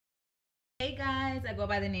Hey guys, I go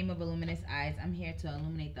by the name of Luminous Eyes. I'm here to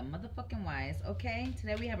illuminate the motherfucking wise, okay?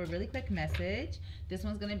 Today we have a really quick message. This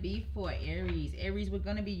one's going to be for Aries. Aries, we're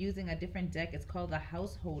going to be using a different deck. It's called the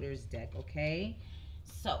Householders deck, okay?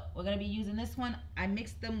 So, we're going to be using this one. I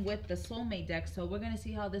mixed them with the Soulmate deck, so we're going to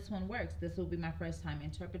see how this one works. This will be my first time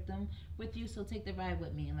interpret them with you, so take the ride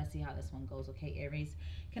with me and let's see how this one goes, okay, Aries?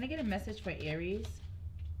 Can I get a message for Aries?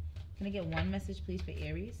 Can I get one message, please, for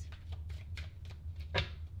Aries?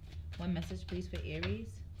 One message, please, for Aries.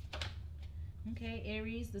 Okay,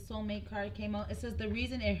 Aries, the soulmate card came out. It says the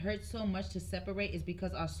reason it hurts so much to separate is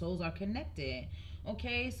because our souls are connected.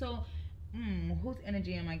 Okay, so whose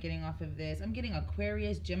energy am I getting off of this? I'm getting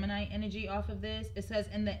Aquarius, Gemini energy off of this. It says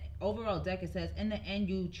in the overall deck, it says in the end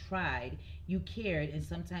you tried, you cared, and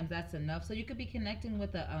sometimes that's enough. So you could be connecting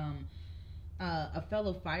with a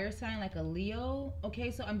fellow fire sign like a Leo.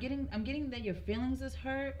 Okay, so I'm getting that your feelings is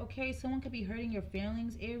hurt. Okay, someone could be hurting your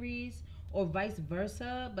feelings, Aries, or vice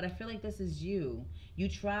versa. But I feel like this is you. You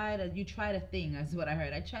tried a thing. That's what I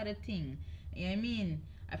heard. I tried a thing. You know what I mean?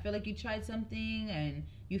 I feel like you tried something and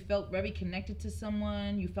you felt very connected to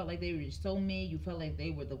someone. You felt like they were your soulmate. You felt like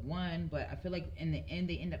they were the one. But I feel like in the end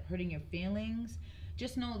they end up hurting your feelings.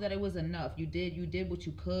 Just know that it was enough. You did what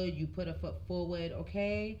you could. You put a foot forward,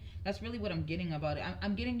 okay? That's really what I'm getting about it.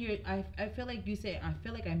 I'm getting your, I feel like you say, I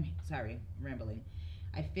feel like sorry, rambling.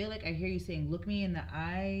 I feel like I hear you saying, look me in the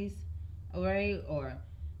eyes, all right? Or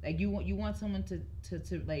like you want someone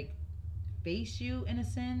to like face you in a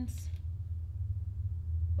sense,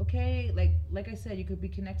 okay? Like I said, you could be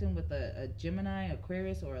connecting with a Gemini,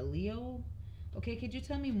 Aquarius, or a Leo. Okay, could you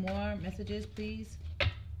tell me more messages, please,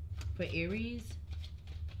 for Aries?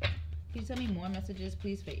 Can you tell me more messages,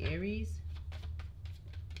 please, for Aries?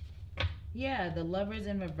 Yeah, the Lovers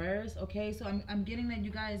in reverse. Okay, so I'm getting that you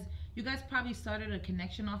guys probably started a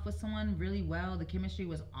connection off with someone really well. The chemistry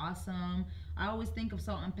was awesome. I always think of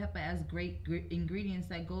salt and pepper as great ingredients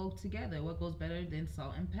that go together. What goes better than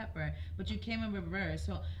salt and pepper? But you came in reverse.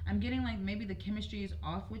 So I'm getting like maybe the chemistry is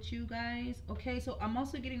off with you guys. Okay, so I'm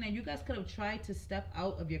also getting that you guys could have tried to step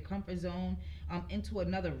out of your comfort zone into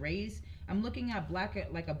another race. I'm looking at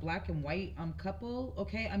like a black and white couple.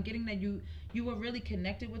 Okay, I'm getting that you were really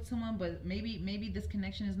connected with someone, but maybe this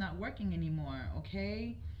connection is not working anymore.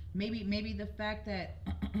 Okay, maybe the fact that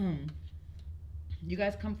you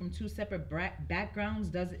guys come from two separate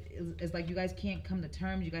backgrounds is like you guys can't come to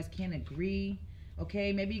terms. You guys can't agree.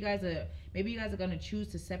 Okay, maybe you guys are gonna choose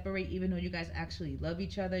to separate even though you guys actually love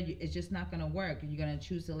each other. It's just not gonna work. You're gonna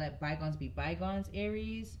choose to let bygones be bygones,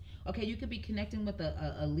 Aries. Okay, you could be connecting with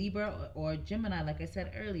a Libra or Gemini, like I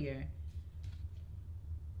said earlier.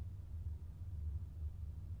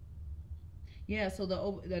 Yeah,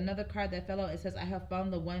 so another card that fell out, it says, I have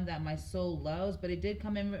found the one that my soul loves, but it did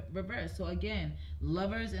come in reverse. So again,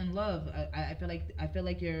 lovers in love. I feel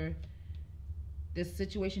like this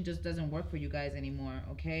situation just doesn't work for you guys anymore,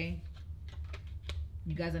 okay?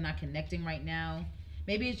 You guys are not connecting right now.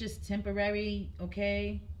 Maybe it's just temporary,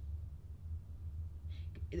 okay?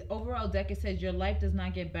 Overall deck, it says your life does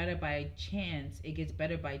not get better by chance, it gets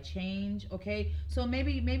better by change. Okay, so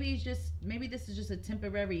maybe this is just a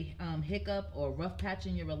temporary hiccup or rough patch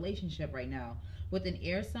in your relationship right now with an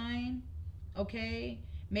air sign. Okay,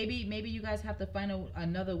 maybe you guys have to find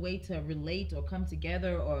another way to relate or come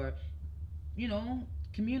together, or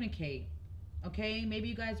communicate. Okay, maybe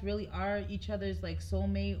you guys really are each other's like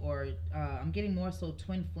soulmate, or I'm getting more so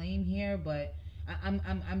twin flame here, but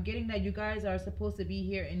I'm getting that you guys are supposed to be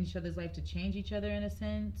here in each other's life to change each other in a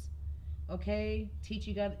sense. Okay, teach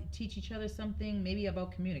each other something, maybe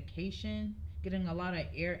about communication. Getting a lot of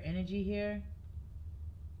air energy here.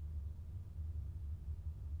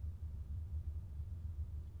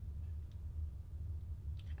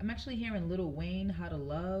 I'm actually hearing Lil Wayne, How to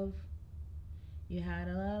Love. You had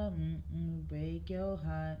a lot of break your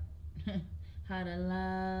heart. How to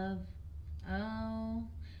love. Oh,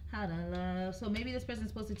 how to love. So maybe this person's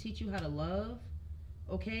supposed to teach you how to love.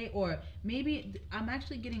 Okay, or maybe I'm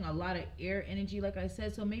actually getting a lot of air energy, like I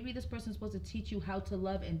said. So maybe this person's supposed to teach you how to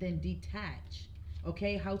love and then detach.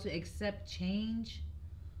 Okay, how to accept change.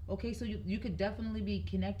 Okay, so you could definitely be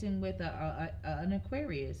connecting with an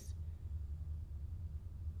Aquarius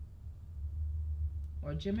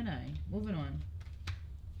or Gemini. Moving on.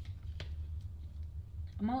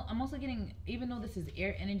 I'm also getting, even though this is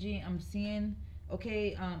air energy, I'm seeing,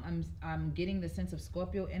 okay, I'm getting the sense of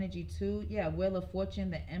Scorpio energy too. Yeah, Wheel of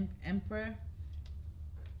Fortune, the Emperor.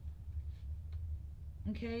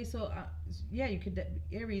 Okay, so yeah, you could,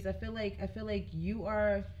 Aries. I feel like you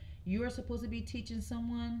are supposed to be teaching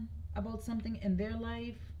someone about something in their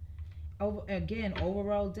life. Over, again,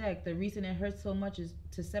 overall deck, the reason it hurts so much is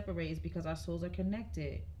to separate is because our souls are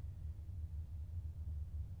connected.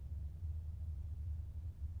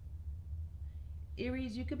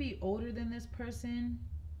 Aries, you could be older than this person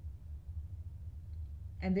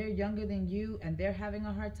and they're younger than you and they're having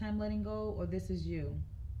a hard time letting go, or this is you.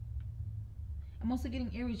 I'm also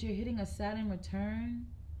getting Aries, you're hitting a Saturn return.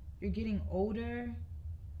 You're getting older.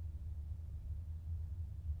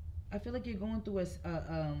 I feel like you're going through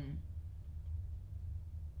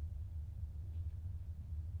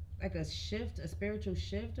like a shift, a spiritual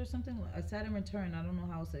shift or something. A Saturn return. I don't know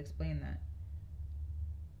how else to explain that.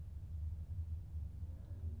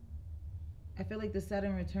 I feel like the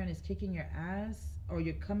Saturn return is kicking your ass, or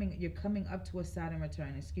you're coming up to a Saturn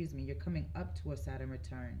return. Excuse me, you're coming up to a Saturn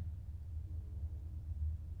return.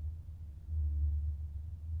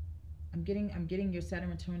 I'm getting your Saturn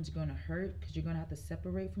returns are going to hurt because you're going to have to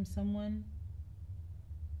separate from someone.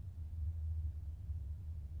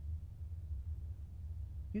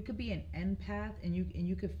 You could be an empath, and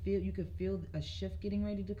you could feel a shift getting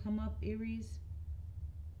ready to come up, Aries.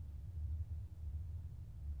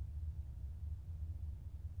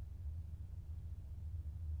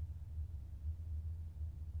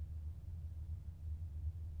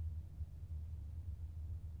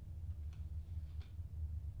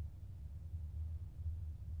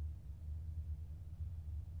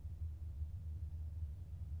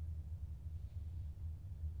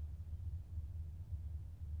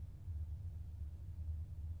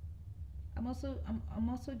 I'm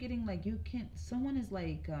also getting like you can't. Someone is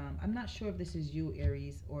like I'm not sure if this is you,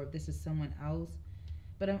 Aries, or if this is someone else,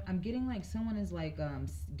 but I'm getting like someone is like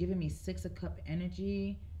giving me Six of Cup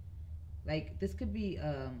energy. Like this could be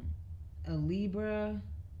a Libra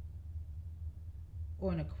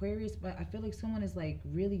or an Aquarius, but I feel like someone is like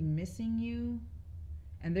really missing you,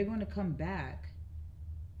 and they're going to come back.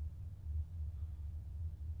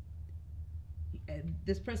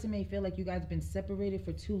 This person may feel like you guys been separated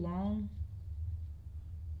for too long.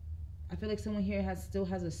 I feel like someone here still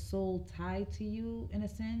has a soul tie to you in a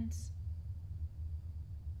sense.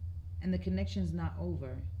 And the connection's not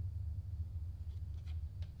over.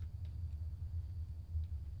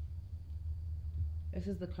 This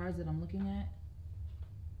is the cards that I'm looking at.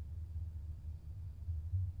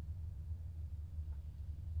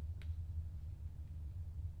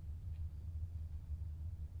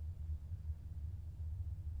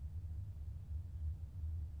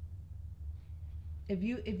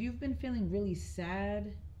 If you've been feeling really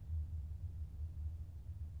sad,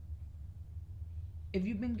 if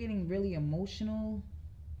you've been getting really emotional,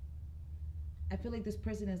 I feel like this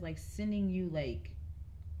person is like sending you like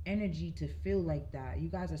energy to feel like that. You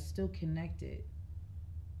guys are still connected.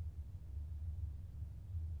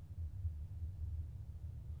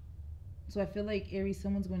 So I feel like Aries,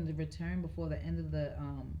 someone's going to return before the end of the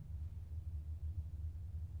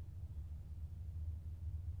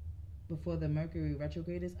before the Mercury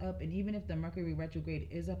retrograde is up. And even if the Mercury retrograde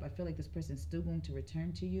is up, I feel like this person's still going to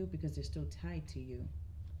return to you because they're still tied to you.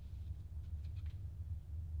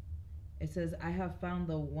 It says, I have found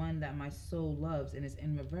the one that my soul loves, and it's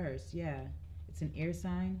in reverse. Yeah, it's an air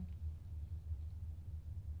sign.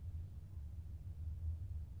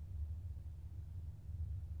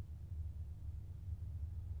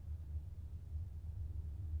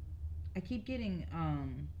 I keep getting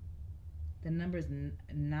the numbers 9-3.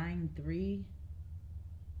 I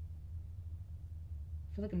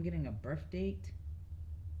feel like I'm getting a birth date.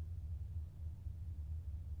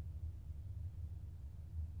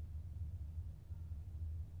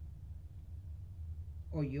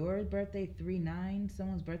 Or your birthday 3-9.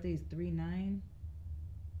 Someone's birthday is 3-9.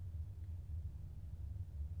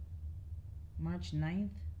 March 9th.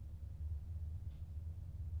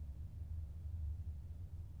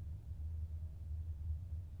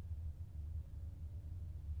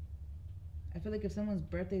 I feel like if someone's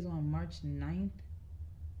birthday is on March 9th,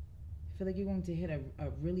 I feel like you're going to hit a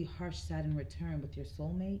really harsh Saturn return with your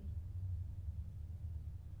soulmate.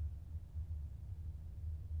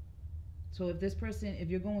 So if this person, if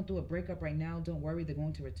you're going through a breakup right now, don't worry, they're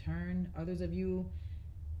going to return. Others of you,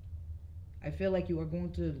 I feel like you are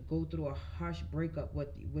going to go through a harsh breakup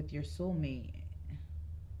with your soulmate.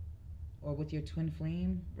 Or with your twin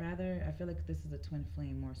flame, rather. I feel like this is a twin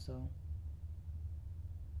flame more so.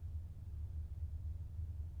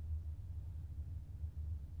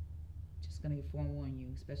 Just gonna forewarn you,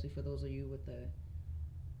 especially for those of you with the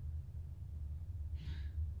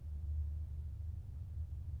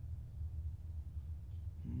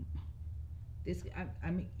this I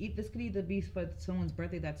mean this could either be for someone's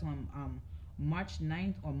birthday that's on March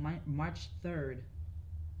 9th or March 3rd.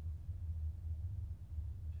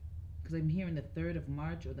 because I'm hearing the 3rd of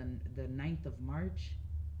March or the 9th of March.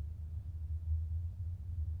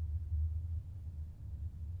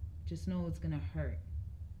 Just know it's gonna hurt,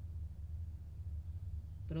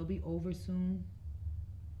 but it'll be over soon.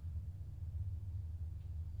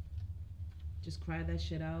 Just cry that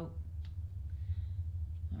shit out.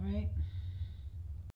 All right.